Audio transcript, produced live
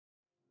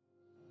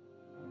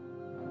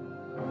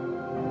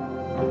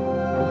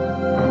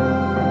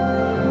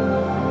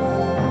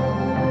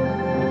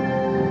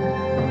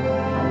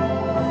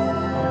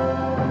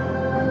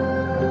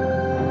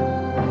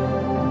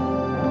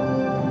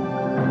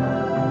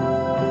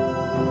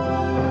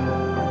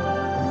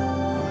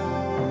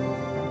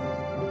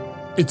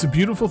It's a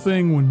beautiful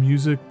thing when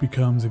music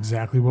becomes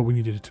exactly what we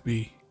needed it to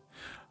be.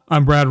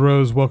 I'm Brad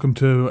Rose. Welcome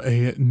to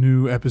a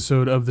new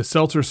episode of the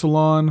Seltzer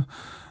Salon.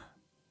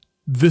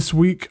 This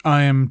week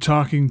I am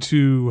talking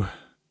to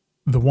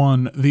the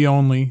one, the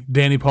only,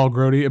 Danny Paul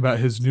Grody about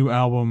his new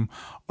album,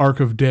 Arc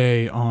of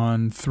Day,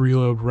 on Three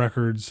Lobe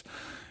Records.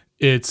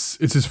 It's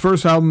his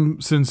first album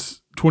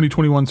since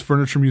 2021's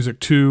Furniture Music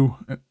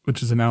 2,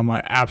 which is an album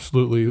I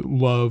absolutely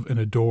love and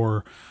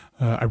adore.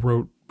 I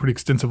wrote pretty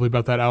extensively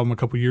about that album a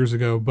couple years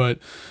ago, but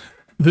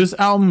this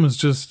album is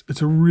just, it's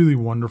a really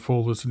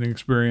wonderful listening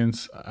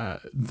experience.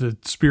 The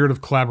spirit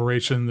of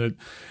collaboration that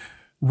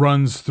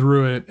runs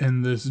through it,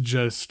 and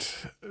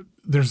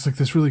there's like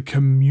this really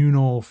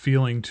communal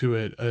feeling to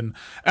it. And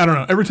I don't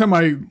know, every time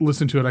I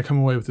listen to it, I come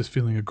away with this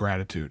feeling of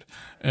gratitude.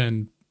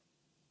 And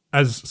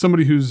as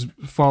somebody who's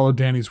followed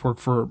Danny's work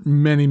for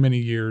many, many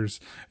years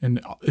and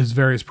his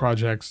various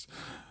projects,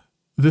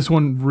 this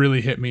one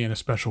really hit me in a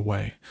special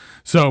way.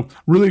 So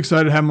really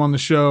excited to have him on the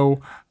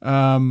show.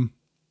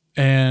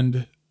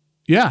 And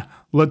yeah,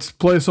 let's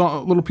play a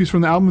little piece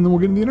from the album and then we'll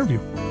get into the interview.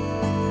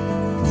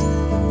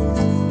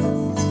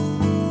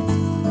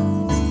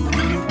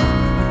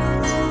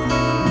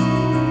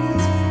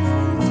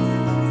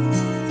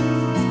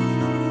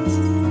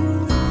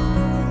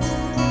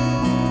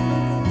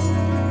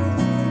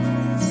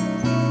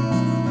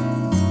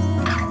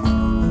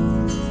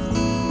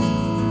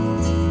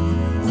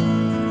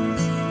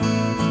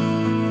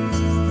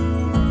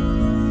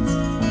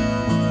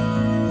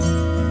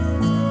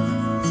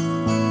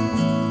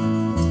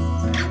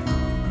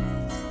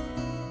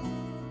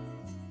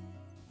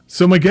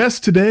 So my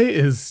guest today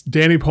is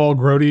Danny Paul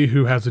Grody,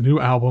 who has a new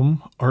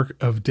album, Arc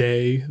of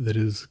Day, that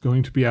is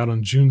going to be out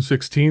on June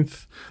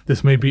 16th.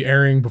 This may be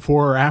airing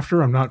before or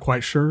after, I'm not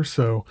quite sure.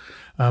 So,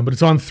 but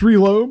it's on Three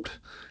Lobed.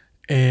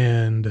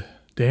 And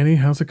Danny,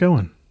 how's it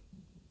going?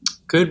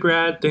 Good,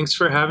 Brad. Thanks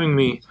for having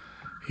me.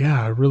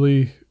 Yeah,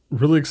 really,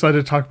 really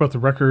excited to talk about the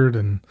record.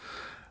 And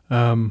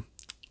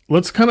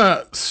let's kind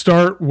of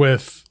start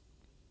with,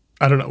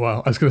 I don't know,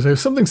 well, I was going to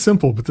say something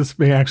simple, but this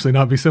may actually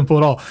not be simple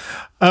at all.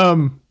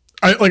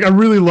 I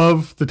really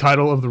love the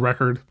title of the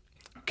record.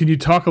 Can you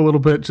talk a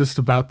little bit just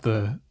about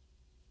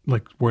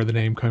where the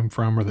name came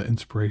from or the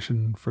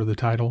inspiration for the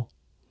title?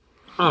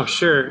 Oh,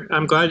 sure.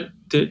 I'm glad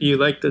that you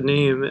like the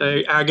name.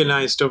 I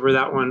agonized over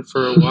that one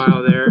for a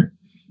while there.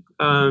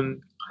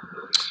 Kind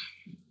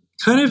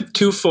of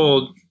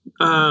twofold.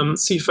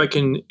 Let's see if I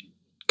can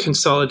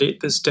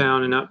consolidate this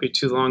down and not be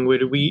too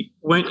long-winded. We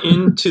went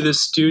into the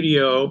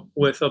studio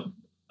with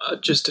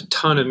just a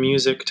ton of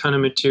music, a ton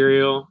of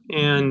material,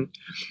 and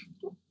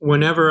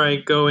whenever I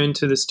go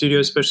into the studio,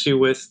 especially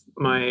with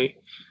my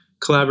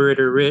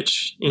collaborator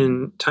Rich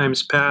in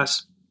times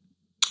past,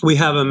 we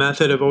have a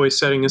method of always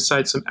setting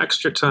aside some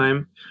extra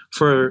time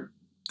for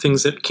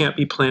things that can't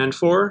be planned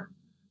for.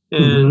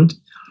 And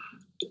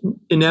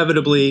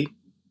inevitably,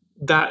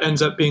 that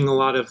ends up being a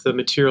lot of the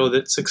material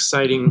that's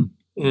exciting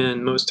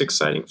and most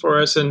exciting for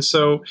us. And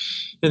so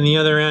in the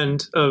other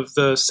end of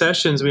the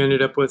sessions, we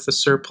ended up with a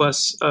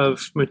surplus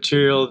of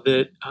material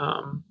that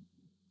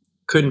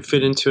couldn't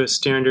fit into a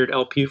standard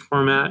LP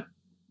format.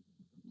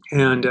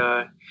 And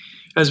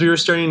as we were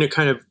starting to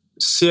kind of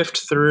sift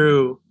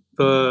through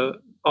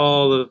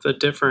all of the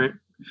different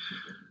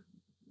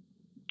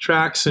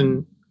tracks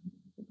and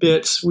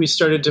bits, we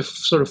started to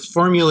sort of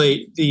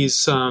formulate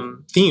these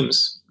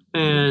themes.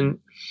 And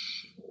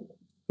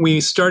we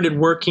started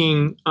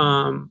working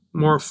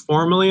more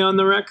formally on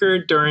the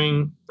record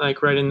during,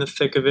 right in the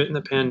thick of it in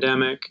the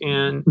pandemic.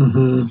 And,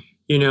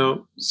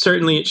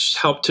 certainly it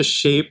helped to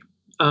shape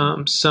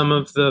some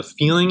of the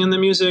feeling in the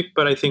music,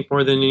 but I think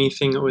more than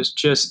anything, it was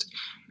just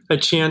a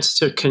chance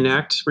to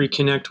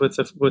reconnect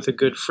with a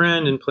good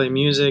friend and play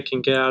music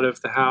and get out of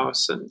the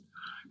house and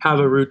have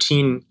a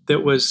routine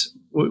that was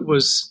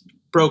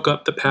broke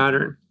up the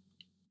pattern.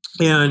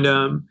 And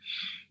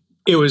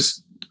it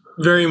was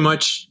very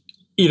much,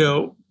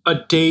 a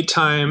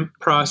daytime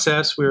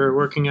process. We were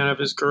working out of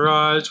his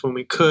garage when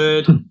we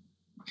could.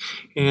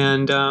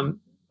 And a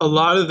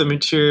lot of the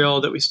material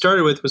that we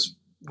started with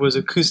was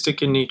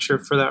acoustic in nature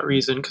for that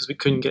reason, because we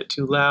couldn't get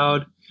too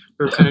loud.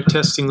 We were kind of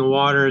testing the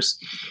waters.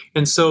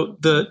 And so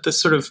the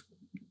sort of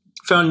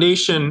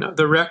foundation of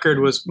the record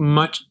was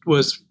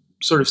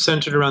sort of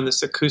centered around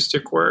this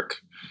acoustic work.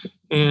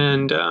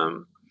 And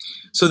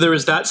so there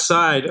was that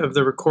side of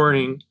the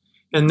recording.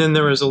 And then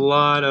there was a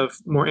lot of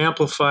more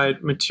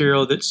amplified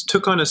material that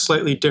took on a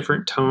slightly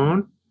different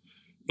tone.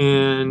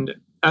 And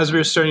as we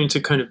were starting to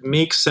kind of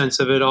make sense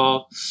of it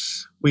all,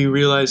 we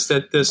realized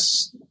that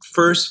this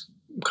first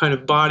kind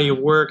of body of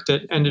work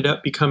that ended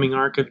up becoming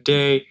Arc of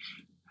Day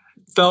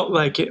felt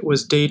like it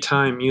was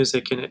daytime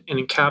music, and it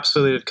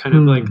encapsulated kind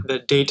of like the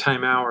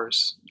daytime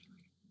hours.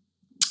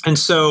 And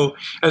so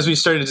as we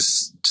started to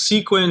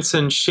sequence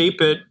and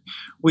shape it,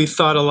 we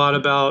thought a lot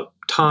about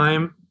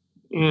time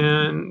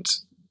and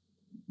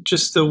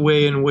just the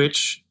way in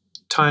which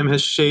time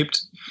has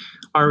shaped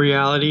our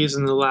realities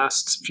in the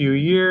last few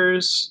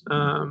years,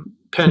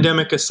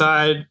 pandemic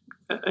aside,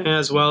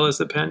 as well as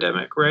the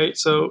pandemic, right?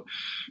 So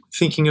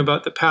thinking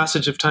about the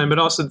passage of time, but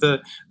also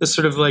the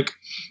sort of like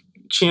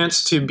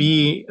chance to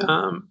be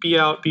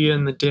out, be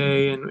in the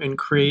day, and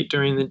create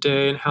during the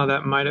day, and how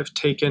that might have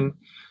taken,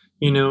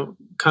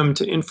 come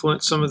to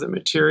influence some of the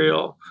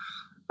material.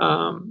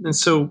 And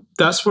so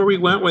that's where we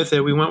went with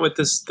it. We went with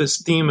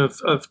this theme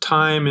of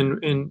time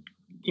and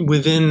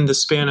within the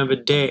span of a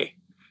day.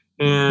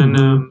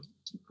 And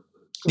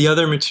the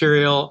other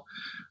material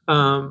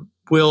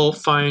will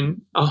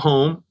find a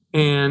home.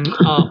 And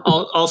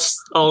I'll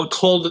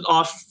hold it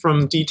off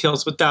from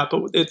details with that,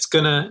 but it's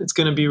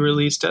gonna be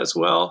released as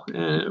well,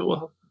 and it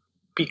will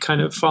be kind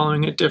of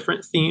following a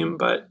different theme,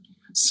 but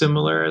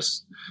similar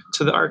as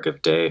to the arc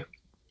of day.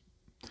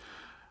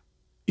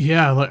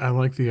 Yeah, I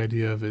like the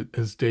idea of it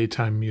as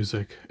daytime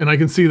music, and I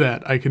can see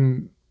that. I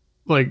can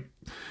like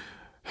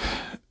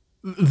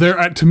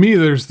there to me.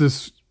 There's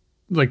this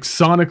like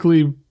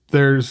sonically.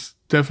 There's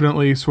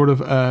definitely sort of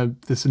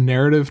this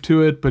narrative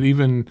to it, but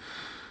even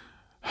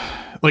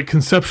like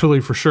conceptually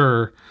for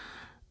sure,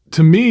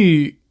 to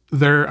me,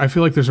 I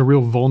feel like there's a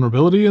real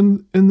vulnerability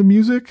in the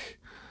music.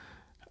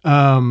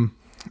 That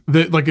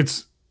like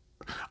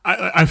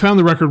I found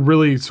the record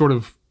really sort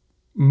of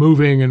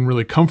moving and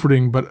really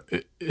comforting, but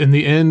in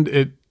the end,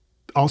 it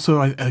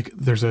also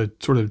there's a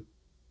sort of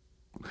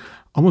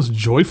almost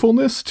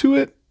joyfulness to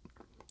it.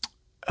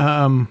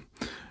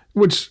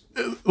 Which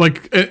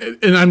like,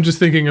 and I'm just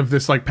thinking of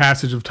this like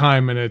passage of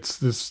time, and it's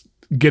this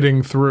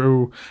getting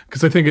through,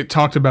 because I think it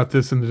talked about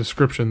this in the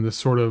description, this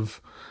sort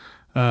of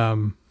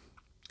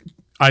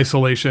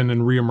isolation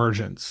and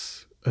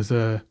reemergence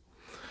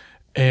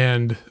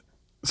and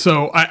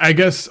so I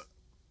guess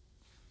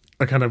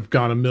I kind of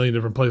gone a million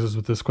different places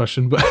with this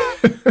question, but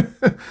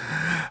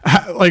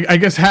like I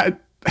guess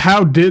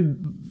how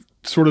did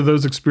sort of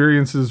those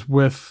experiences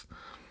with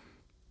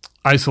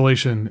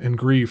isolation and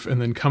grief and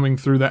then coming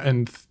through that,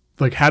 and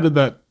like how did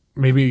that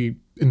maybe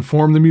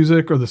inform the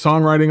music or the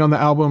songwriting on the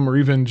album, or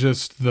even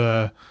just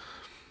I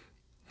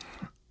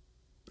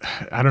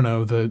don't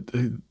know,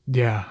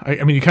 yeah.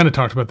 I mean, you kind of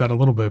talked about that a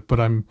little bit, but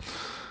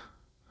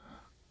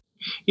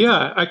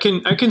yeah, I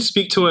can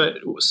speak to it,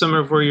 some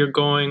of where you're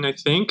going. I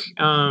think,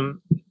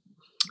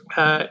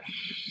 I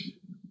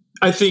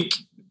think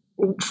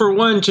for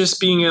one, just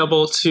being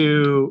able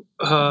to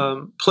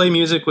play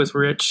music with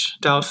Rich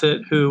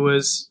Douthit, who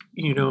was,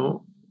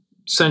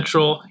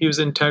 central. He was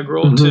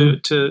integral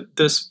to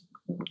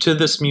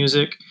this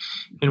music,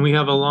 and we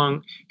have a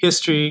long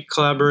history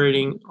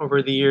collaborating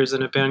over the years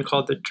in a band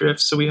called The Drift.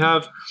 So we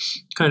have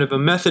kind of a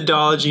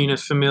methodology and a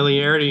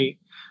familiarity,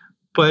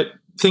 but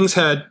things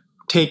had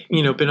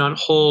been on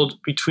hold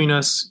between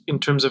us in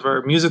terms of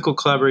our musical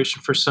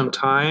collaboration for some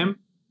time,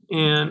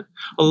 and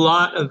a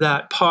lot of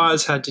that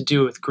pause had to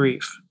do with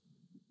grief.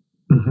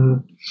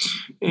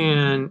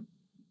 And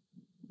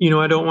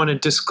I don't want to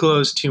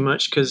disclose too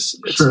much because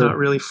it's not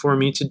really for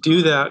me to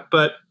do that,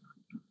 but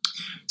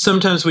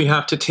sometimes we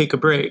have to take a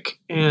break,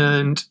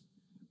 and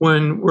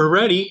when we're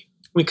ready,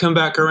 we come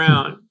back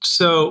around.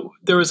 So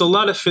there was a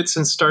lot of fits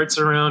and starts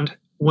around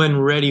when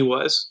ready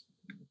was.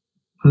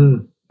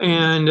 And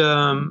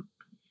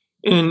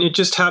it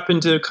just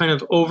happened to kind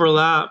of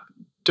overlap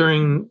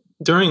during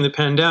the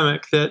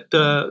pandemic, that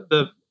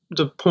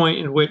the point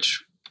in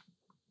which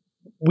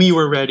we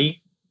were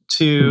ready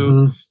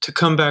to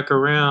come back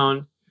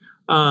around,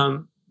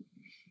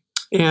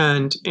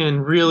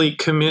 and really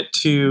commit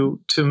to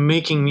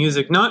making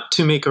music, not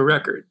to make a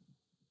record,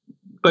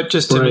 but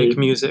just to make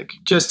music,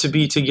 just to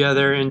be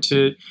together and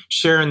to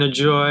share in the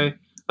joy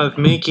of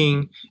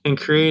making and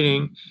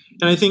creating.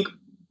 And I think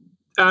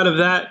out of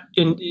that,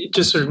 and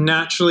just sort of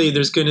naturally,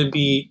 there's going to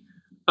be,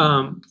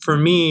 for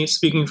me,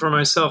 speaking for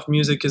myself,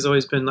 music has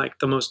always been like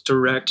the most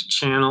direct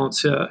channel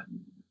to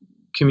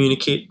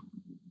communicate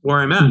where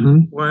I'm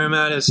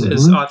at, as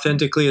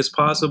authentically as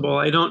possible.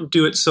 I don't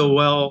do it so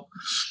well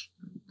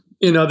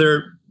in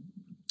other,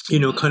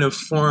 kind of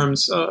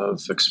forms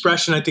of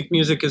expression. I think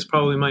music is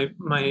probably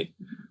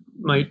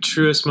my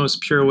truest,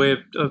 most pure way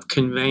of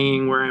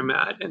conveying where I'm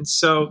at. And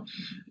so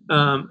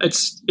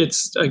it's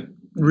a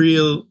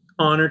real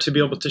honor to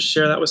be able to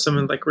share that with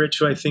someone like Rich,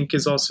 who I think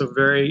is also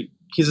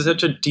he's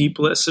such a deep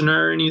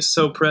listener, and he's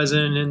so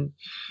present. And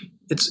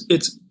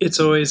it's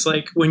always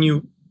like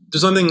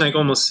there's something like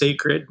almost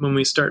sacred when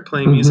we start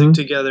playing music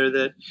together,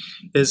 that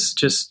is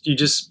just,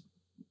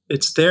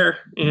 it's there,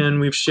 and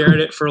we've shared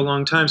it for a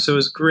long time. So it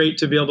was great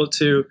to be able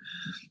to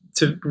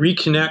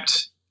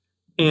reconnect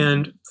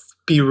and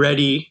be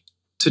ready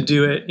to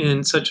do it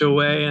in such a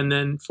way, and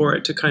then for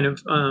it to kind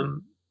of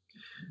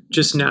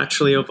just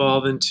naturally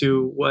evolve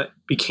into what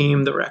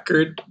became the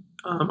record,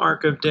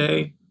 Arc of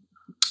Day.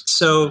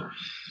 So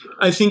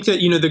I think that,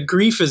 the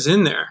grief is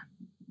in there.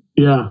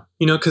 Yeah.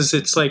 Because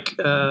it's like,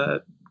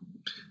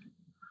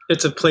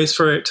 it's a place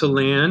for it to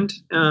land,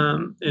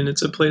 and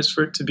it's a place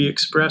for it to be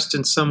expressed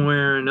in some way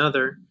or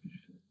another.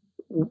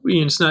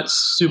 It's not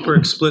super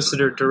explicit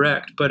or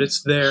direct, but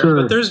it's there. Sure.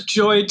 But there's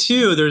joy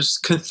too. There's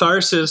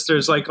catharsis.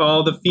 There's like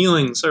all the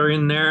feelings are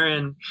in there,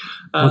 and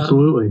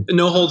absolutely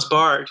no holds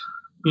barred.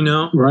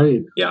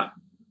 Right. Yeah.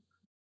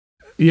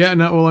 Yeah,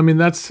 no, well, I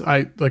mean,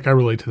 I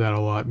relate to that a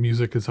lot.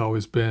 Music has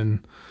always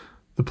been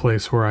the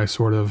place where I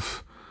sort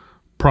of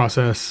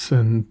process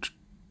and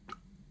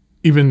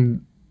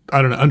even,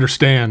 I don't know,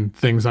 understand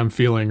things I'm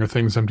feeling or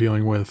things I'm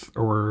dealing with,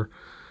 or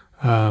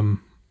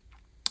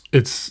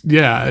it's,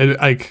 yeah,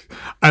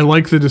 I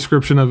like the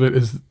description of it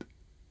as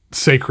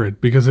sacred,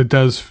 because it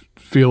does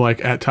feel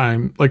like at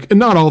time, like, and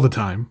not all the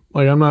time,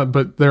 like I'm not,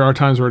 but there are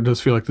times where it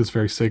does feel like this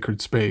very sacred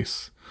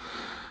space.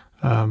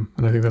 And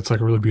I think that's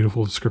like a really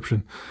beautiful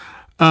description.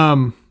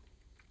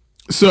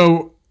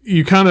 So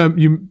you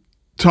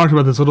talked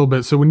about this a little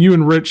bit. So when you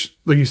and Rich,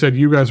 like you said,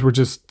 you guys were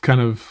just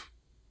kind of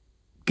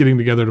getting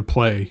together to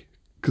play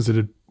because it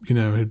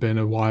had been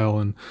a while.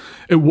 And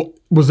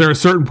was there a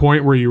certain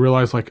point where you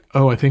realized like,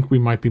 oh, I think we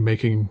might be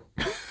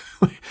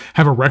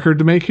have a record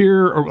to make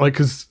here, or like,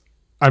 because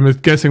I'm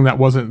guessing that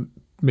wasn't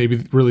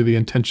maybe really the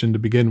intention to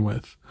begin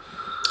with.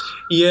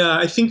 Yeah,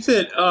 I think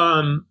that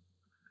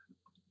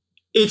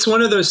it's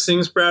one of those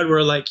things, Brad,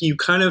 where like you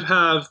kind of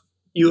have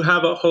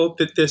a hope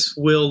that this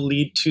will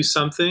lead to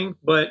something,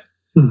 but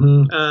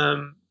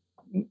the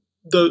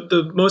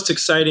most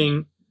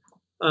exciting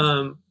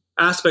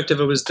aspect of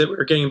it was that we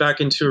were getting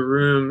back into a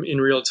room in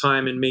real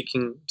time and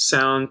making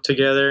sound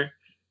together,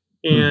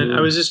 and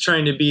I was just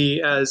trying to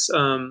be as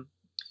kind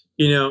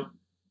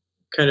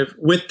of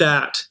with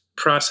that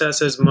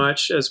process as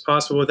much as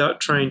possible without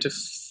trying to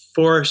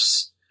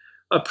force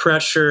a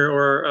pressure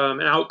or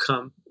an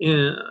outcome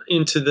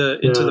into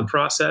the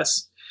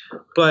process.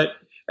 But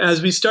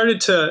as we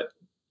started to,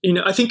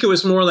 I think it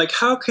was more like,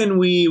 how can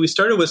we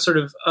started with sort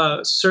of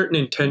certain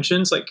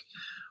intentions, like,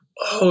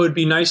 oh, it'd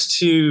be nice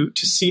to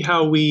see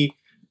how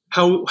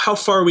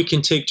far we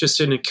can take just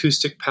an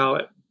acoustic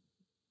palette.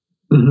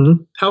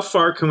 How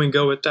far can we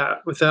go with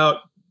that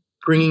without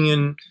bringing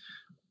in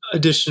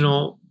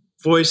additional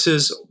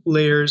voices,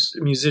 layers,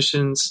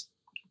 musicians,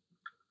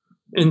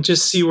 and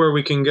just see where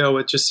we can go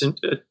with just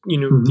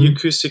the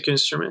acoustic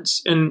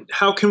instruments, and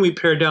how can we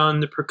pare down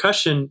the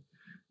percussion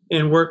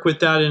and work with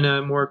that in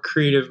a more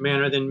creative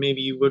manner than maybe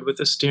you would with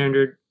a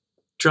standard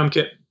drum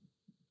kit.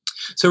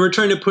 So we're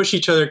trying to push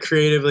each other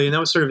creatively, and that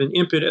was sort of an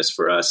impetus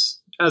for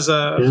us as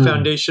a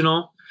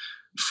foundational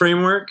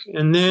framework.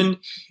 And then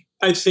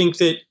I think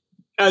that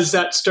as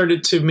that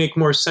started to make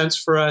more sense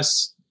for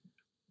us,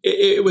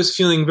 it was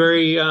feeling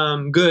very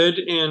good,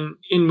 and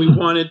we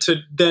wanted to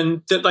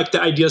then like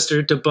the idea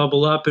started to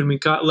bubble up, and we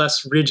got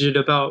less rigid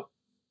about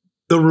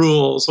the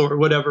rules or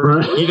whatever,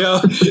 right.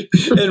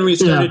 And we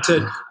started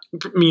to,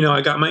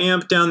 I got my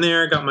amp down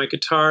there, got my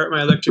guitar,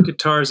 my electric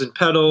guitars and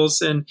pedals,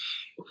 and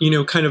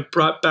kind of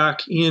brought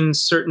back in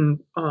certain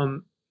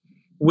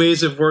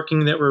ways of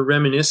working that were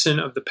reminiscent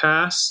of the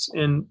past,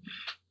 and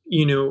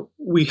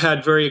we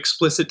had very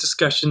explicit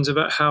discussions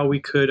about how we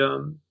could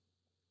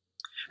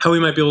how we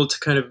might be able to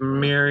kind of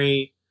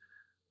marry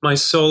my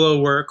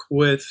solo work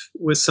with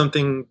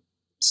something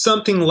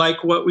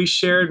like what we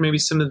shared. Maybe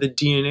some of the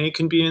DNA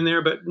can be in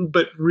there, but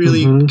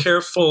really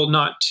careful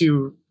not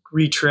to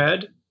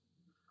retread,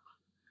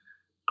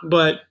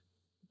 but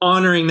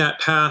honoring that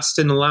past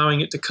and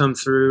allowing it to come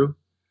through.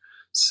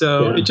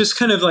 So it just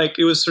kind of like,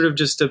 it was sort of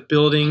just a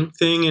building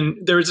thing. And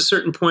there was a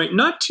certain point,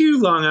 not too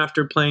long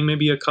after playing,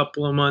 maybe a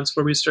couple of months,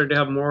 where we started to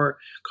have more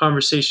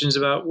conversations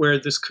about where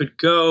this could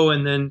go.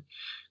 And then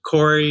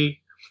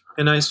Corey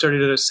and I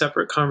started a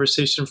separate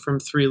conversation from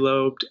Three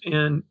Lobed,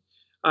 and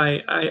I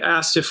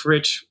asked if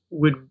Rich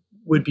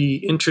would be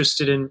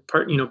interested in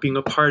being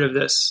a part of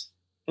this,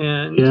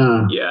 and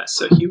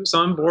so he was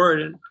on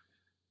board, and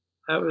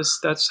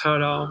that's how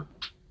it all.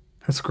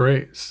 That's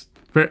great.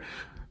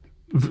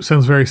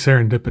 Sounds very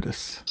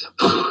serendipitous.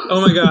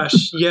 Oh my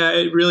gosh, yeah,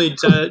 it really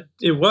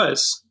it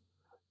was.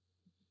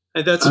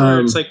 And that's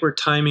where it's like where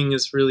timing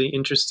is really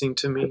interesting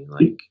to me,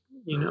 like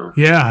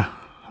Yeah.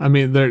 I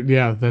mean,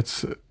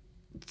 that's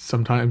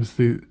sometimes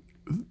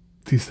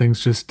these things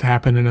just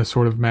happen in a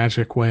sort of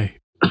magic way.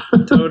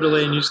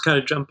 Totally, and you just kind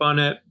of jump on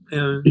it.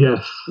 And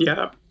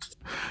yeah.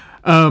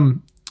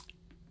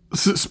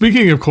 So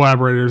speaking of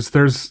collaborators,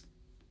 there's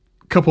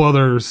a couple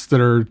others that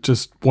are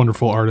just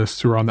wonderful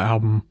artists who are on the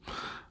album,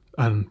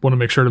 and want to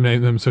make sure to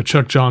name them. So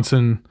Chuck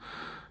Johnson,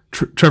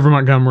 Trevor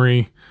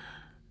Montgomery,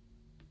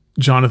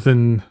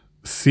 Jonathan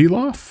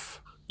Seeloff.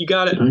 You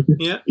got it.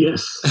 Yeah.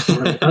 Yes.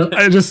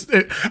 I just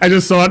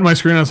saw it on my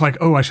screen. I was like,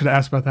 oh, I should have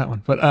asked about that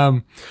one. But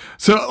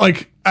so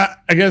like,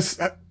 I guess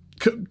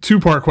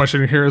 2-part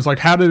question here is like,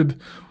 how did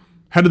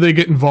they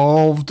get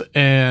involved,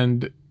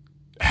 and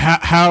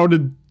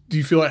do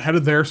you feel like, how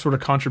did their sort of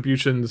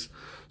contributions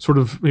sort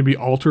of maybe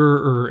alter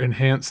or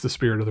enhance the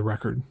spirit of the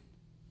record?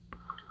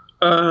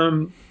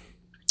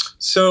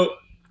 So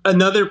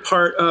another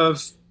part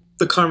of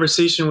the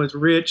conversation with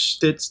Rich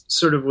that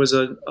sort of was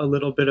a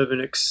little bit of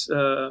an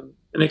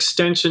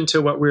extension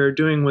to what we were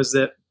doing was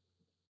that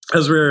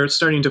as we were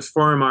starting to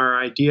form our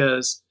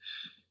ideas,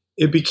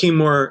 it became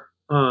more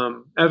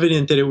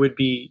evident that it would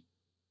be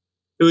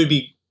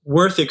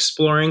worth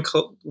exploring,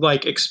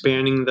 like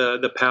expanding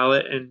the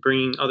palette and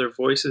bringing other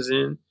voices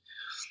in.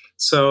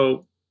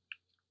 So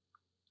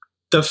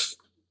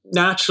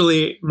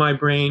naturally my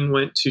brain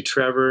went to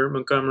Trevor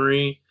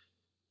Montgomery,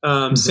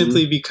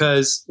 simply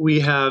because we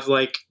have,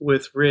 like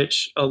with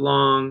Rich, a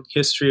long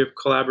history of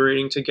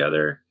collaborating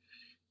together.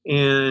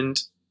 And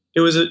it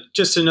was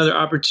just another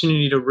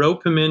opportunity to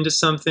rope him into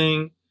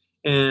something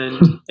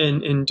and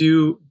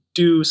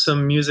do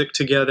some music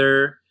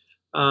together.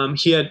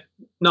 He had,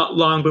 not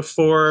long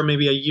before,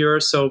 maybe a year or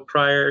so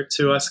prior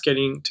to us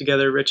getting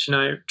together, Rich and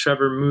I,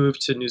 Trevor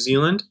moved to New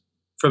Zealand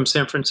from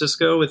San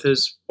Francisco with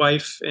his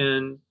wife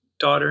and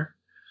daughter.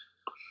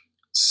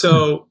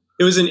 So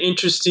it was an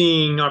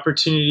interesting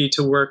opportunity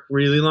to work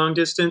really long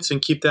distance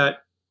and keep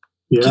that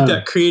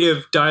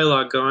creative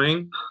dialogue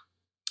going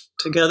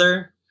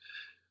together.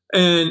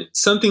 And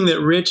something that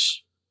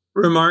Rich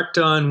remarked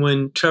on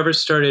when Trevor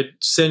started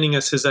sending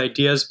us his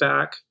ideas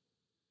back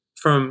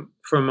from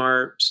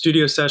our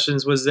studio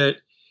sessions was that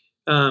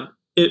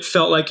it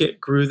felt like it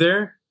grew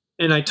there.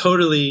 And I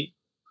totally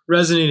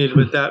resonated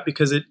with that,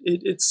 because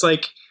it's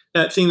like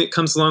that thing that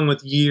comes along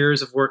with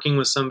years of working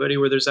with somebody,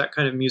 where there's that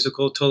kind of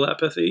musical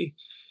telepathy.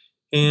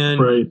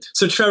 And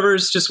so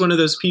Trevor's just one of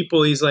those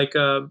people. He's like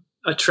a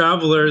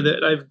traveler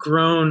that I've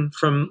grown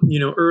from,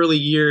 early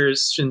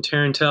years in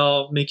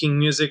Tarantelle making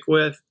music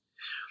with.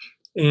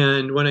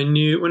 And when I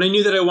knew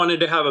that I wanted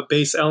to have a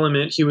bass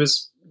element, he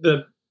was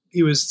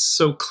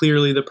so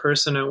clearly the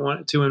person I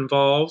wanted to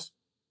involve.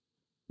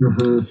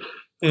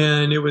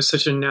 And it was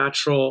such a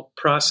natural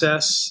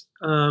process.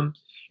 And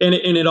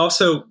it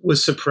also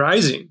was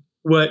surprising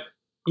what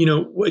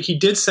he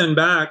did send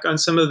back on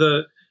some of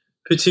the,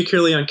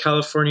 particularly on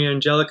California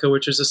Angelica,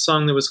 which is a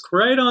song that was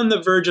right on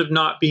the verge of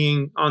not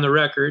being on the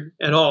record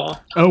at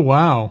all. Oh,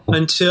 wow.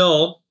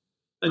 Until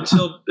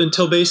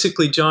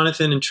basically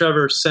Jonathan and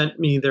Trevor sent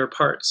me their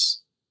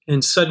parts.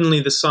 And suddenly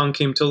the song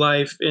came to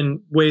life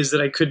in ways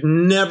that I could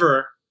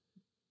never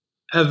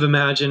have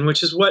imagined,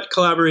 which is what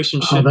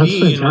collaboration should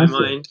be fantastic. In my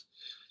mind.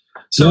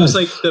 So It was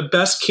like the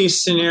best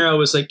case scenario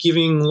was like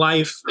giving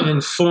life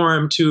and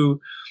form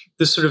to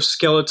the sort of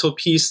skeletal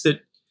piece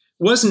that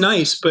was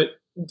nice, but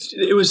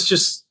it was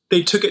just,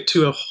 they took it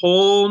to a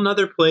whole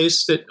nother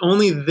place that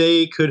only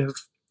they could have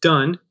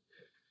done.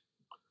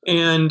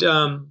 And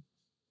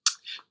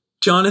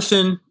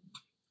Jonathan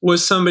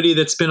was somebody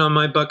that's been on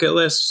my bucket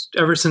list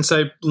ever since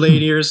I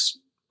laid ears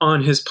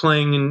on his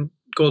playing in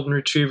Golden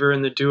Retriever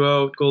and the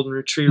duo Golden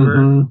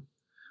Retriever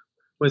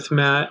with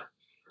Matt,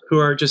 who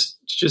are just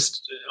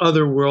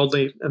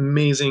otherworldly,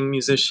 amazing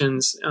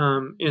musicians.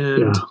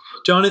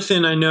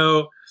 Jonathan, I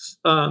know,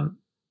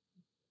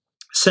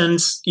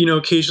 sends,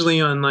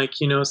 occasionally on on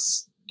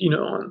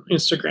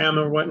Instagram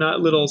or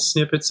whatnot, little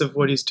snippets of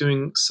what he's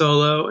doing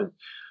solo. And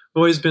I've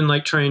always been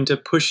like trying to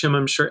push him.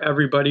 I'm sure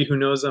everybody who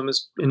knows him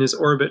is in his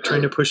orbit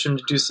trying to push him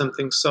to do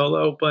something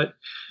solo. But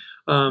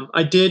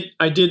I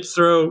did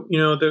throw,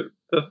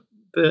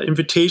 the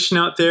invitation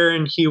out there,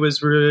 and he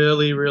was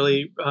really,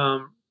 really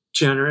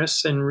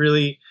generous and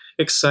really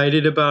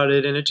excited about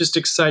it. And it just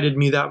excited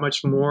me that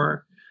much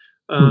more.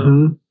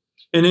 And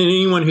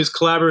anyone who's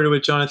collaborated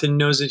with Jonathan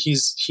knows that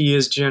he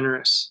is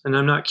generous, and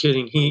I'm not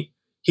kidding.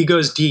 He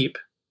goes deep.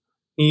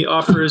 He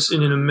offers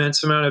in an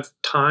immense amount of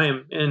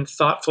time and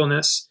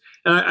thoughtfulness.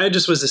 And I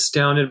just was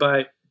astounded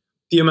by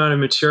the amount of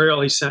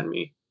material he sent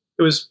me.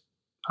 It was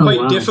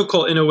quite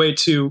difficult in a way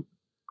to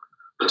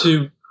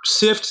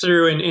sift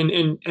through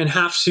and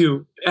have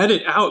to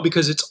edit out,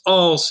 because it's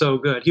all so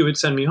good. He would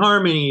send me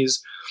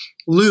harmonies,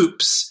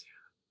 loops,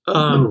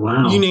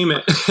 you name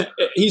it.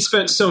 He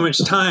spent so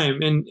much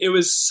time, and it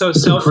was so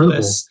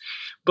selfless,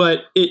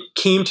 but it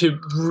came to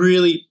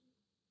really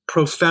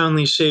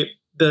profoundly shape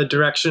the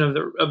direction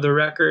of the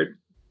record.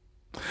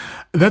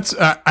 That's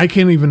I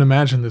can't even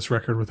imagine this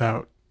record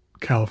without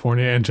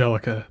California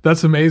Angelica.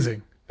 That's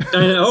amazing.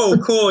 Oh,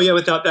 cool. Yeah,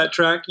 without that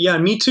track. Yeah,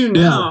 me too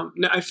now.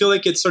 Yeah. I feel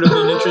like it's sort of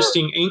an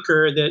interesting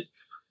anchor that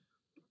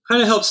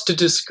kind of helps to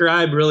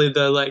describe really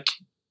the, like,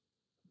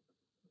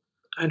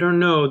 I don't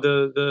know,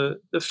 the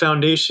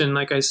foundation.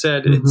 Like I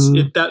said,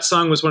 that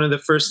song was one of the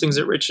first things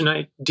that Rich and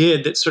I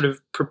did that sort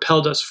of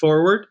propelled us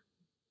forward.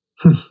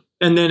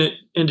 And then it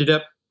ended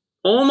up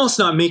almost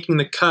not making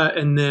the cut,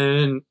 and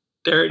then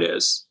there it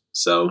is.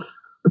 So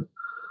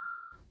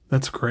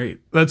that's great.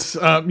 That's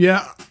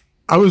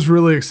I was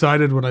really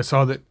excited when I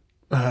saw that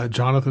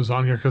Jonathan was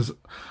on here, because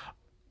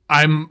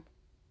I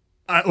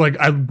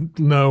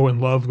know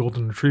and love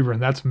Golden Retriever,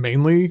 and that's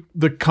mainly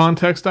the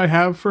context I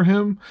have for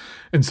him.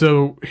 And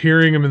so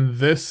hearing him in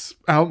this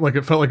out, like,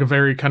 it felt like a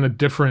very kind of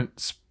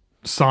different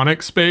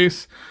sonic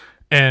space,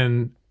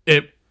 and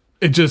it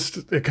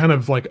kind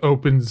of like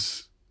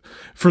opens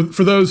for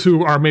those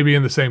who are maybe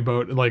in the same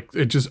boat. Like,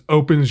 it just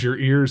opens your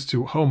ears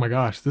to, oh my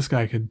gosh, this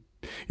guy could.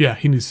 Yeah,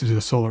 he needs to do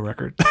a solo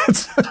record.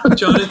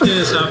 Jonathan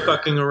is not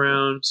fucking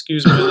around.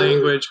 Excuse my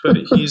language, but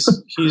he's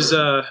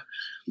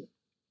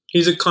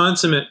a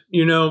consummate,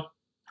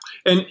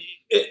 And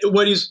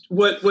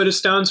what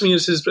astounds me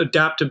is his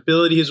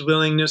adaptability, his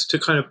willingness to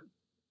kind of.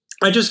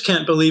 I just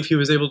can't believe he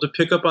was able to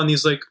pick up on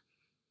these, like,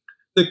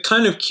 the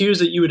kind of cues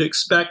that you would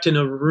expect in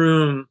a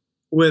room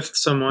with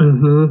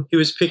someone. He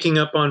was picking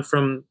up on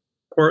from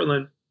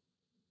Portland.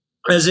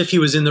 as if he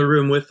was in the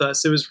room with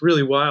us. It was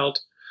really wild.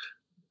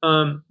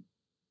 So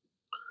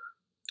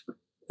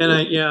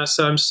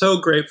I'm so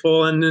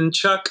grateful. And then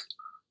Chuck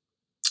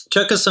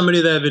is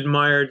somebody that I've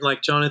admired,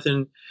 like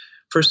Jonathan,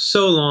 for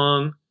so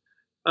long,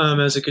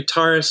 as a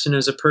guitarist and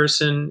as a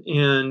person.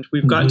 And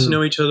we've gotten to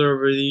know each other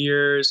over the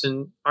years,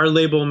 and our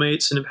label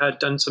mates, and have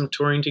done some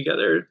touring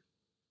together.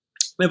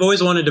 I've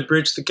always wanted to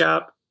bridge the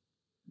gap,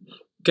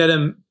 get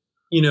him,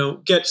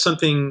 get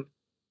something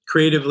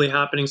creatively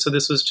happening. So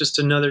this was just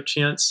another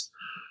chance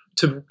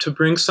to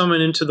bring someone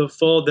into the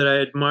fold that I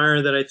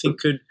admire, that I think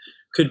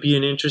could be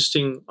an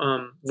interesting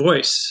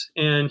voice.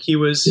 And he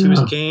was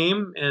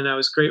game, and I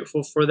was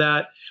grateful for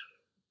that.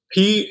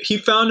 He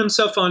found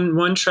himself on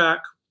one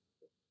track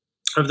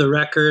of the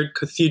record,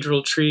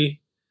 Cathedral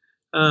Tree.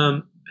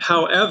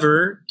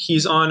 However,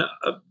 he's on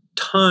a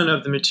ton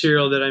of the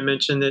material that I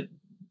mentioned that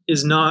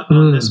is not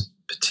on this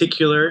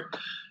particular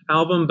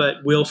album, but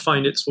will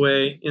find its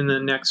way in the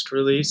next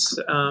release.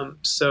 Oh,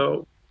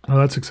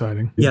 that's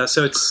exciting. Yeah,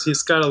 so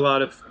he's got a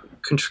lot of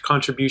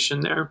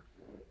contribution there.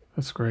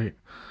 That's great.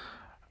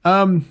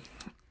 I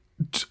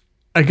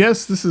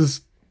guess this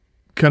is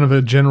kind of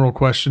a general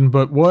question,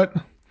 but what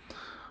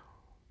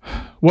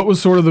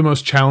was sort of the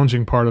most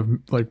challenging part of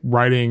like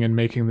writing and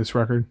making this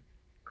record?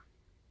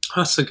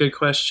 That's a good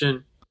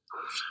question.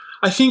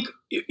 I think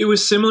it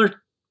was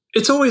similar.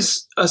 It's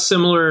always a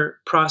similar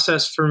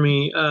process for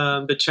me.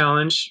 The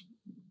challenge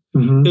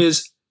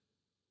is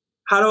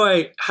how do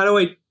I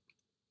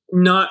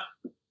not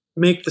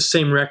make the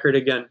same record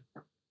again?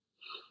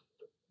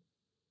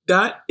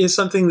 That is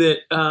something that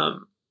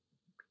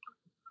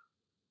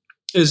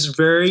is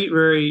very,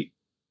 very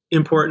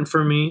important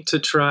for me to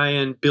try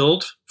and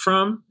build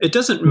from. It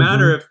doesn't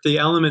matter if the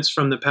elements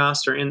from the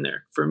past are in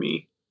there for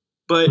me,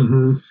 but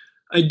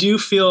I do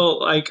feel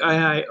like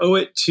I owe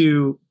it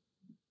to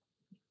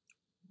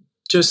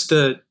just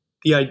the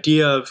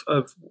idea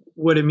of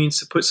what it means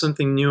to put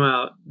something new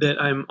out,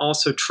 that I'm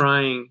also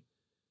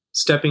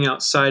stepping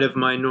outside of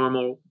my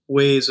normal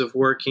ways of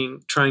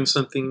working, trying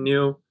something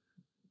new,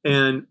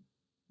 and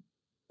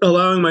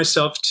allowing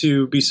myself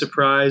to be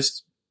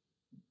surprised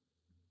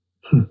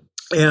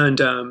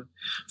and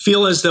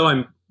feel as though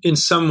I'm in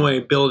some way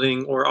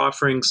building or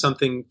offering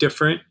something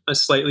different, a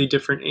slightly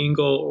different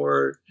angle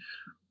or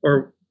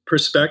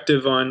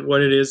perspective on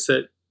what it is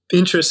that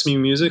interests me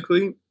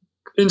musically.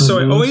 And so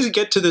I always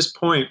get to this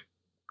point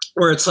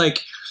where it's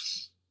like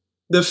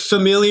the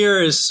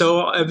familiar is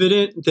so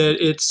evident that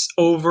it's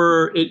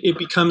over. It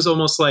becomes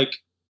almost like,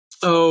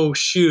 oh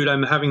shoot,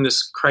 I'm having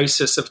this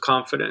crisis of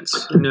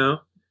confidence, I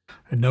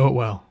know it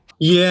well.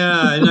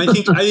 Yeah. And I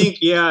think,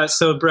 yeah.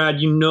 So Brad,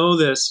 you know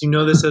this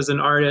as an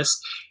artist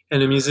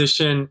and a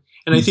musician.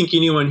 And I think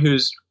anyone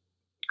who's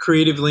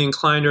creatively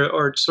inclined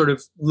or sort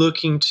of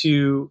looking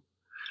to,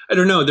 I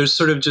don't know, there's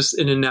sort of just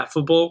an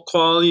ineffable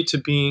quality to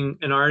being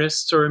an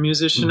artist or a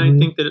musician. I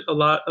think that a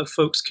lot of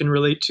folks can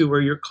relate to,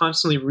 where you're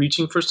constantly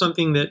reaching for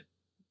something that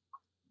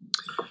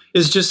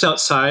is just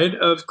outside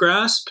of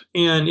grasp.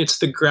 And it's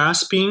the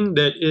grasping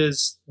that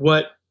is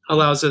what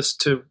allows us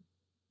to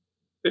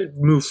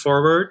move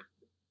forward.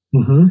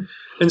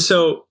 And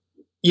so,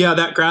 yeah,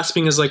 that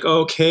grasping is like,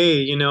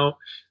 okay,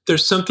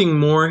 there's something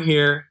more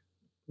here.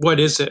 What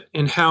is it?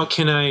 And how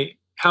can I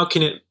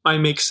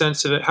make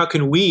sense of it? How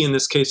can we, in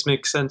this case,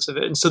 make sense of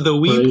it? And so the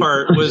we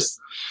part was,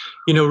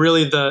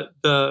 really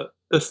the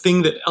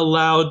thing that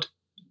allowed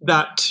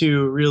that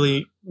to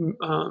really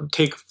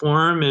take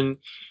form and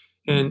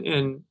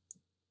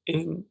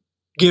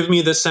give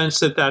me the sense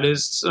that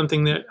is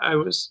something that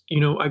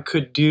I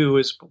could do,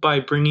 is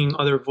by bringing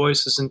other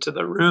voices into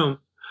the room.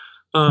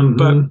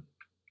 But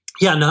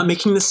yeah, not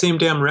making the same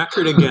damn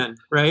record again,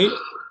 right?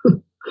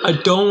 I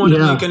don't want to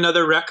make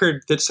another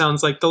record that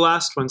sounds like the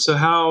last one. So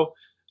how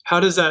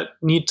does that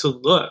need to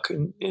look?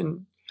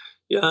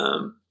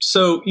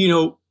 So,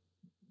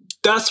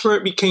 that's where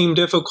it became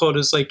difficult,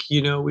 is like,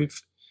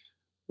 we've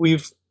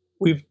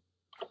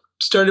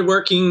started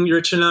working,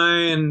 Rich and I,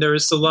 and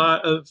there's a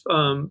lot of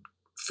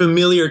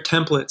familiar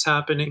templates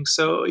happening.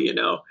 So,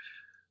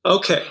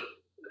 okay,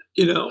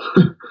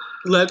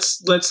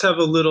 let's have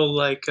a little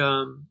like,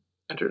 I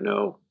don't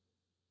know,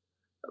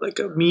 like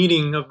a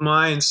meeting of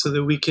minds so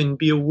that we can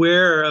be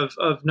aware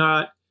of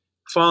not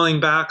falling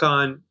back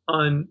on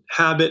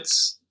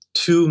habits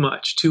too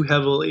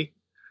heavily.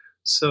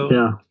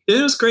 So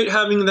it was great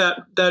having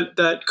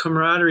that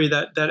camaraderie,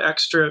 that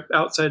extra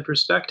outside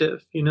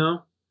perspective,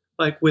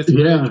 like with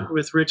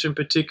Rich in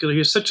particular. He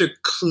has such a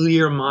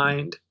clear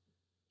mind.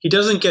 He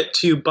doesn't get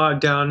too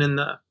bogged down in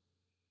the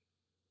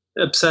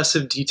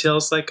obsessive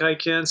details like I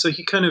can. So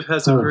he kind of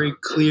has a very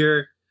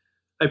clear,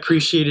 I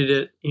appreciated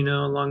it,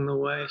 along the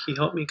way. He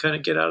helped me kind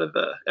of get out of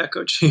the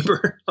echo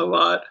chamber a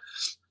lot.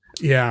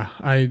 Yeah,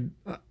 I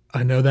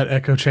know that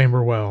echo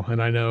chamber well.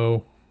 And I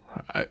know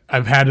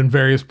I've had in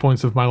various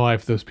points of my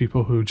life those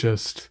people who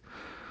just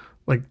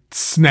like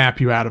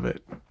snap you out of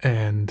it.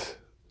 And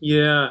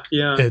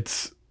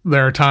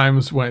there are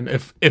times when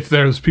if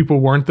those people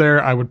weren't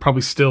there, I would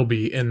probably still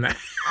be in that.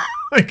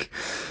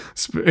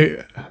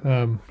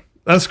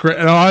 That's great.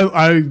 And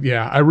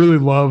I really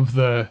love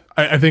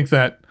I think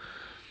that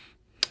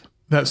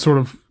sort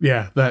of,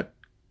 that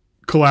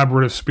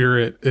collaborative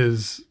spirit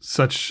is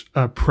such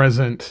a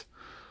present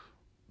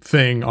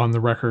thing on the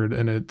record,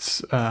 and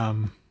it's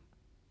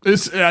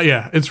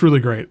really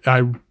great.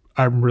 I'm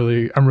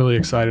really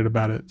excited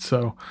about it.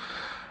 So,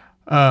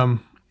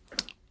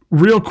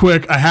 real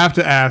quick, I have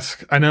to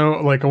ask. I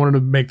know, like, I wanted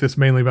to make this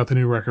mainly about the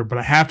new record, but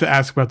I have to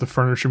ask about the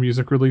Furniture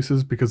music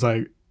releases because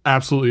I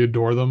absolutely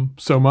adore them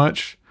so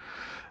much.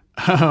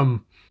 Yeah,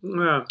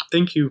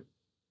 thank you.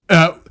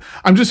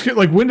 I'm just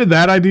like, when did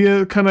that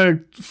idea kind of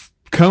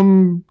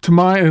come to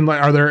mind? And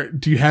like,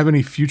 do you have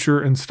any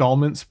future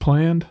installments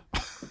planned?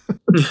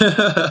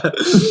 That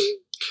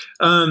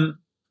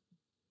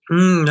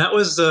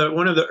was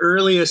one of the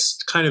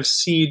earliest kind of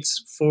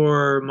seeds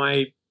for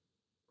my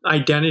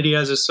identity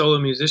as a solo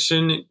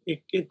musician.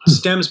 It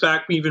stems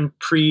back even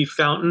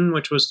pre-Fountain,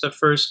 which was the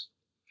first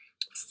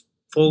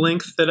full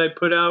length that I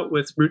put out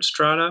with Root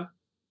Strata.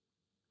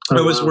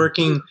 I was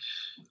working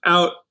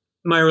out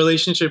my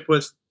relationship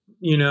with,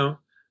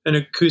 an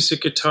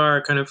acoustic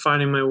guitar, kind of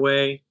finding my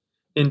way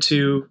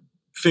into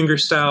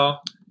fingerstyle,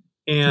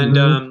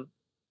 and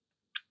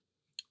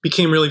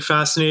became really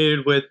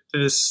fascinated with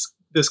this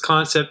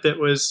concept that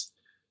was,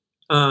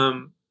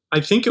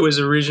 I think it was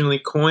originally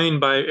coined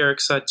by Eric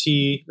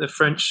Satie, the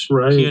French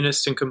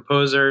pianist and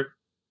composer,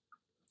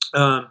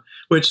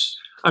 which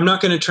I'm not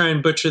going to try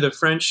and butcher the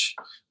French,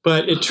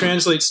 but it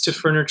translates to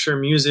furniture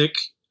music.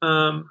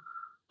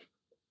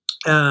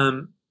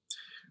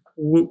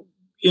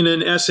 In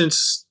an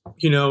essence,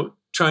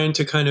 trying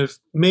to kind of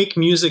make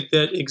music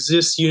that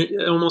exists,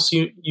 almost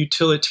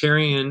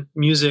utilitarian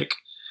music,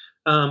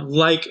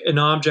 like an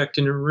object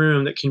in a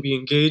room that can be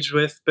engaged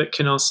with, but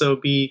can also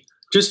be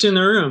just in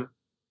the room.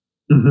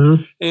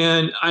 Mm-hmm.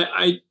 And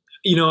I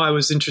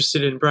was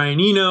interested in Brian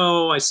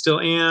Eno. I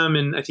still am.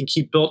 And I think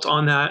he built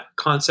on that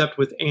concept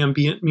with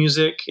ambient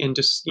music, and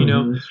just,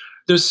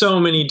 there's so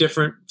many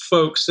different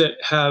folks that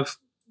have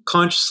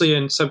consciously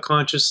and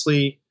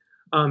subconsciously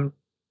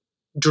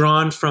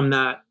drawn from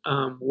that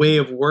way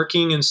of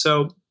working. And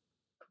so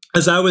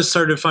as I was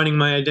started finding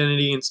my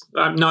identity, and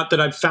not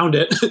that I've found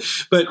it,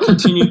 but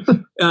continue,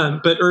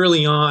 but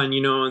early on,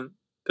 in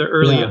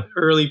the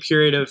early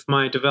period of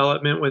my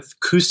development with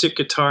acoustic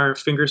guitar,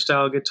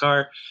 fingerstyle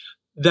guitar,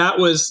 that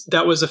was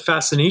a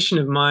fascination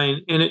of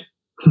mine, and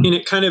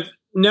it kind of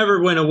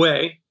never went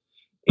away.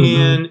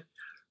 And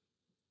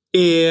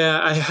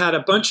I had a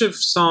bunch of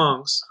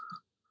songs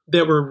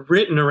that were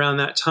written around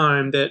that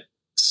time that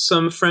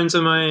some friends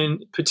of mine, in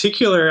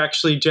particular,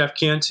 actually Jeff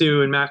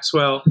Cantu and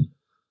Maxwell,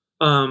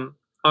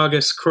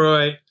 August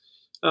Croy,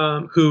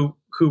 who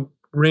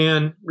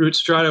ran Root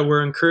Strata,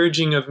 were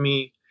encouraging of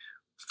me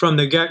from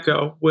the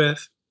get-go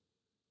with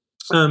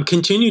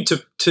continued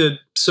to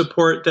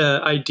support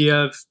the idea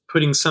of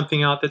putting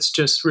something out that's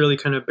just really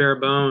kind of bare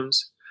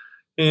bones.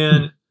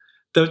 And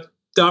the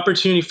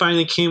opportunity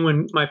finally came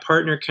when my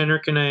partner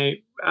Kendrick and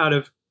I, out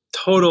of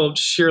total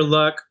sheer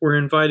luck, were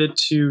invited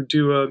to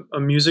do a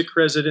music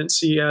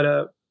residency at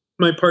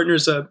my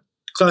partner's a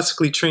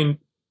classically trained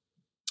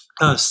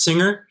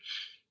singer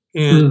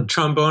and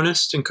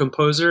trombonist and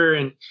composer,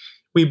 and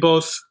we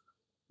both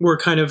were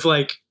kind of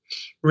like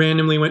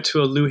randomly went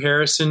to a Lou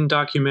Harrison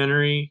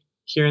documentary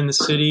here in the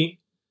city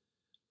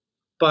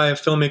by a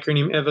filmmaker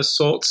named Eva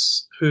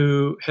Soltz,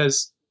 who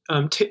has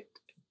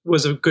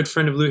was a good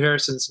friend of Lou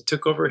Harrison's and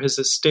took over his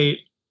estate,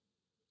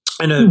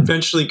 and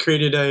eventually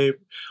created a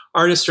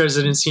artist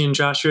residency in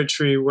Joshua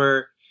Tree,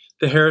 where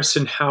the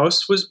Harrison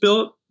House was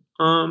built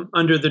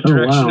under the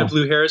direction of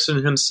Lou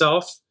Harrison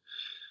himself,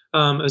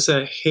 as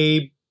a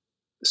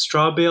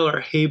straw bale or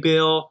hay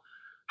bale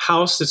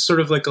house. It's sort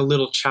of like a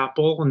little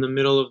chapel in the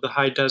middle of the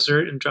high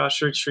desert in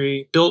Joshua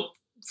Tree, built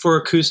for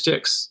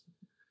acoustics,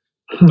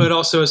 but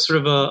also as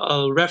sort of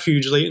a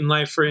refuge late in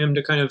life for him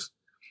to kind of,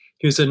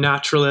 he was a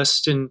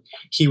naturalist, and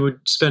he would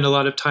spend a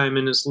lot of time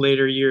in his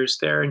later years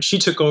there. And she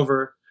took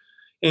over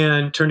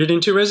and turned it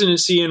into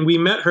residency. And we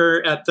met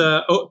her at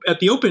the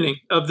opening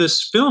of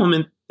this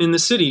film in the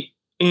city.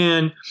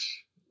 And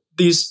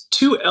these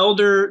two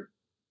elder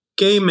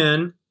gay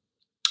men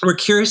were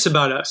curious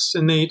about us,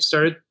 and they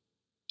started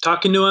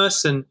talking to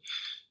us, and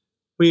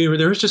they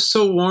were just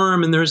so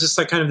warm. And there was this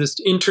like kind of this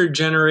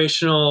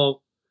intergenerational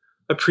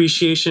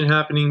appreciation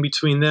happening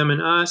between them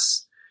and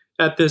us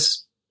at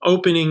this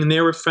opening. And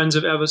they were friends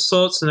of Eva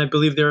Soltz, and I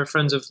believe they were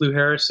friends of Lou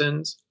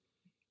Harrison's.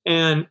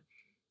 And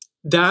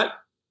that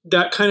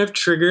kind of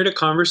triggered a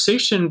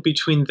conversation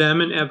between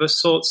them and Eva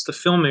Soltz, the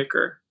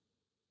filmmaker,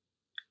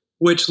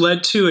 which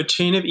led to a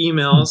chain of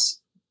emails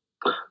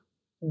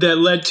that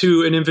led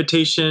to an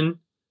invitation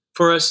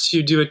for us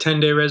to do a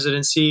 10-day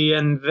residency.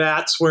 And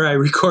that's where I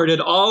recorded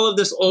all of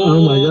this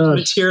old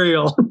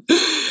material.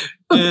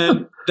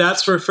 And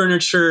that's where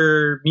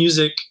Furniture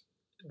Music,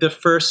 the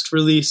first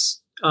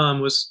release,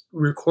 was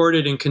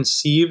recorded and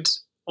conceived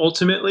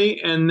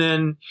ultimately. And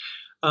then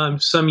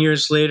some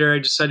years later, I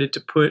decided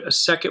to put a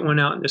second one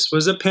out, and this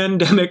was a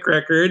pandemic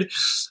record.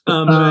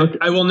 But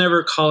I will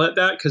never call it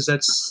that, because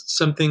that's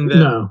something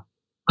that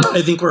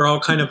I think we're all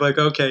kind of like,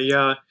 okay,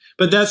 yeah.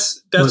 But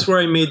that's where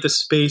I made the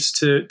space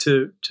to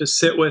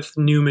sit with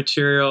new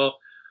material,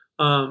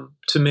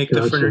 to make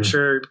the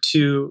Furniture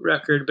 2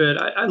 record. But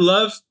I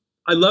love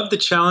the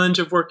challenge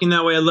of working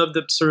that way. I love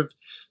the sort of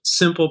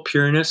simple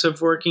pureness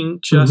of working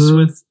just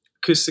with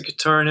acoustic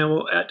guitar, and I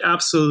will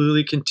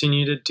absolutely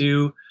continue to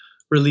do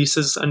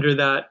releases under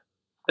that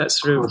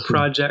sort of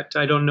project.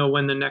 I don't know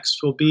when the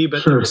next will be,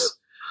 but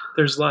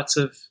there's lots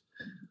of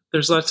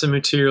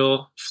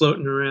material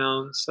floating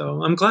around.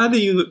 So I'm glad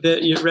that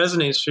it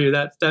resonates for you.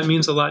 That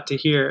means a lot to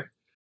hear.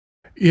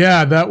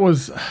 Yeah, that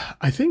was,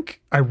 I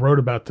think I wrote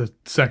about the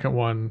second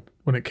one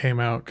when it came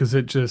out, because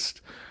it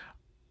just,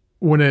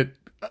 I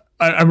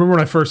remember when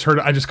I first heard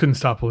it, I just couldn't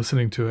stop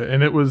listening to it.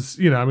 And it was,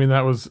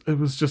 it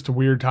was just a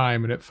weird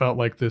time, and it felt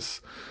like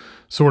this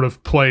sort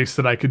of place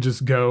that I could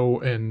just go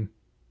and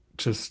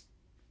just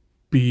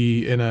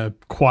be in a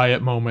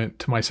quiet moment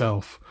to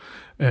myself.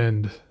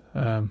 And,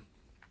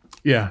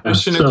 yeah.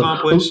 Mission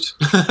accomplished.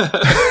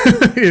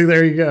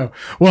 There you go.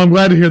 Well, I'm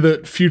glad to hear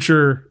that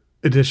future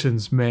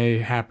editions may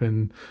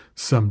happen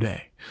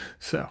someday.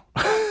 So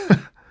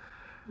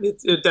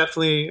it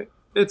definitely,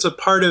 it's a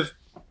part of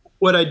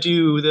what I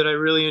do that I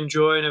really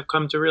enjoy, and I've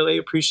come to really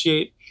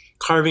appreciate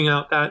carving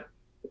out that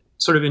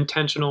sort of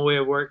intentional way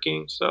of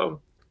working. So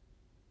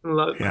I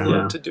love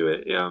to do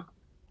it. Yeah.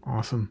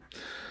 Awesome.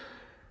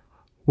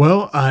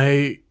 Well,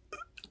 I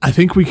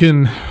think we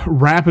can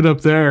wrap it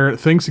up there.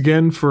 Thanks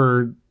again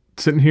for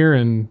sitting here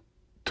and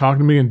talking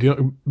to me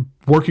and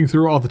working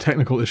through all the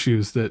technical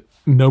issues that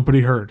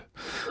nobody heard.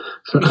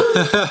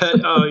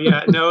 Oh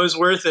yeah, no, it was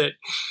worth it.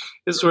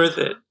 It's worth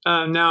it.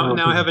 Now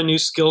I have a new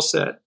skill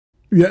set.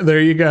 Yeah,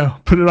 there you go.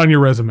 Put it on your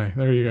resume.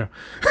 There you go.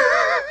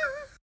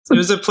 It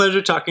was a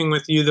pleasure talking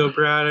with you, though,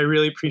 Brad. I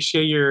really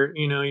appreciate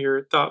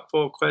your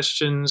thoughtful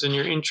questions and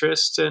your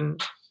interest.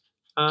 And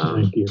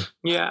thank you.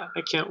 Yeah,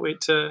 I can't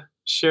wait to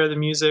share the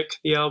music,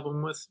 the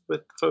album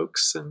with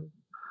folks. And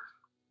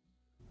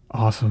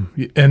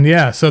awesome. And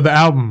yeah, so the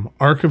album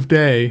Arc of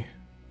Day,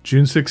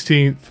 June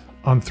 16th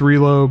on 3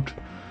 Lobed.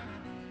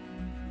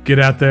 Get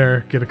out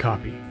there, get a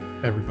copy,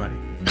 everybody.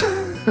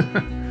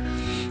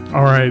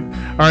 All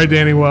right,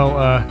 Danny.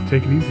 Well,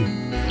 take it easy.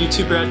 You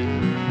too, Brad. All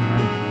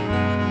right.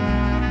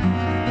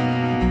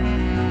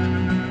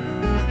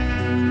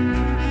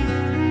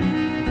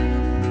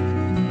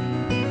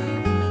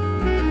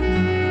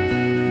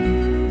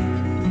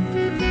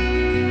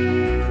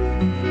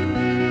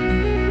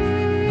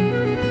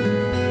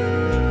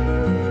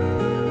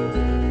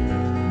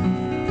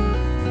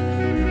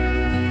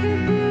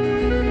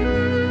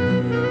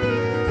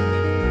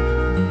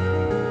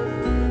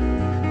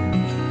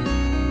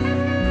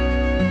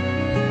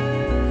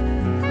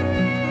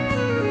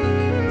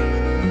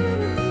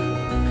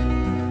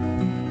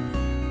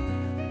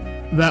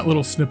 That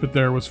little snippet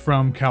there was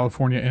from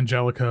California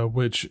Angelica,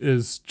 which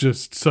is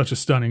just such a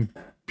stunning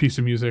piece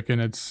of music. And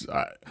it's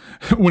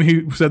when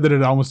he said that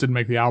it almost didn't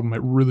make the album,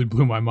 it really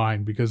blew my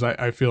mind, because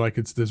I feel like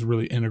it's this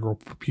really integral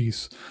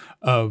piece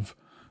of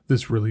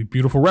this really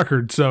beautiful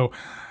record. So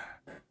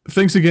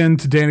thanks again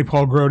to Danny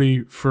Paul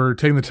Grody for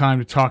taking the time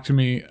to talk to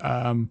me.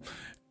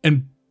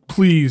 And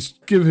please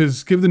give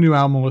the new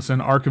album a listen,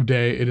 Arc of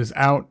Day. It is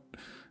out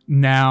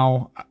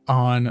now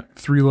on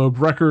 3 Lobed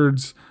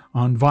Records,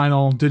 on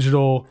vinyl,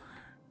 digital.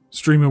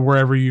 Stream it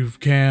wherever you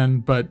can,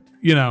 but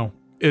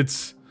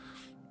it's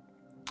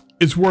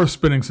worth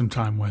spending some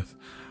time with.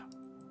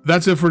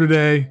 That's it for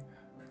today.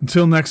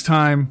 Until next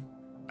time,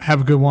 have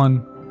a good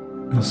one,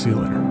 and I'll see you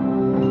later.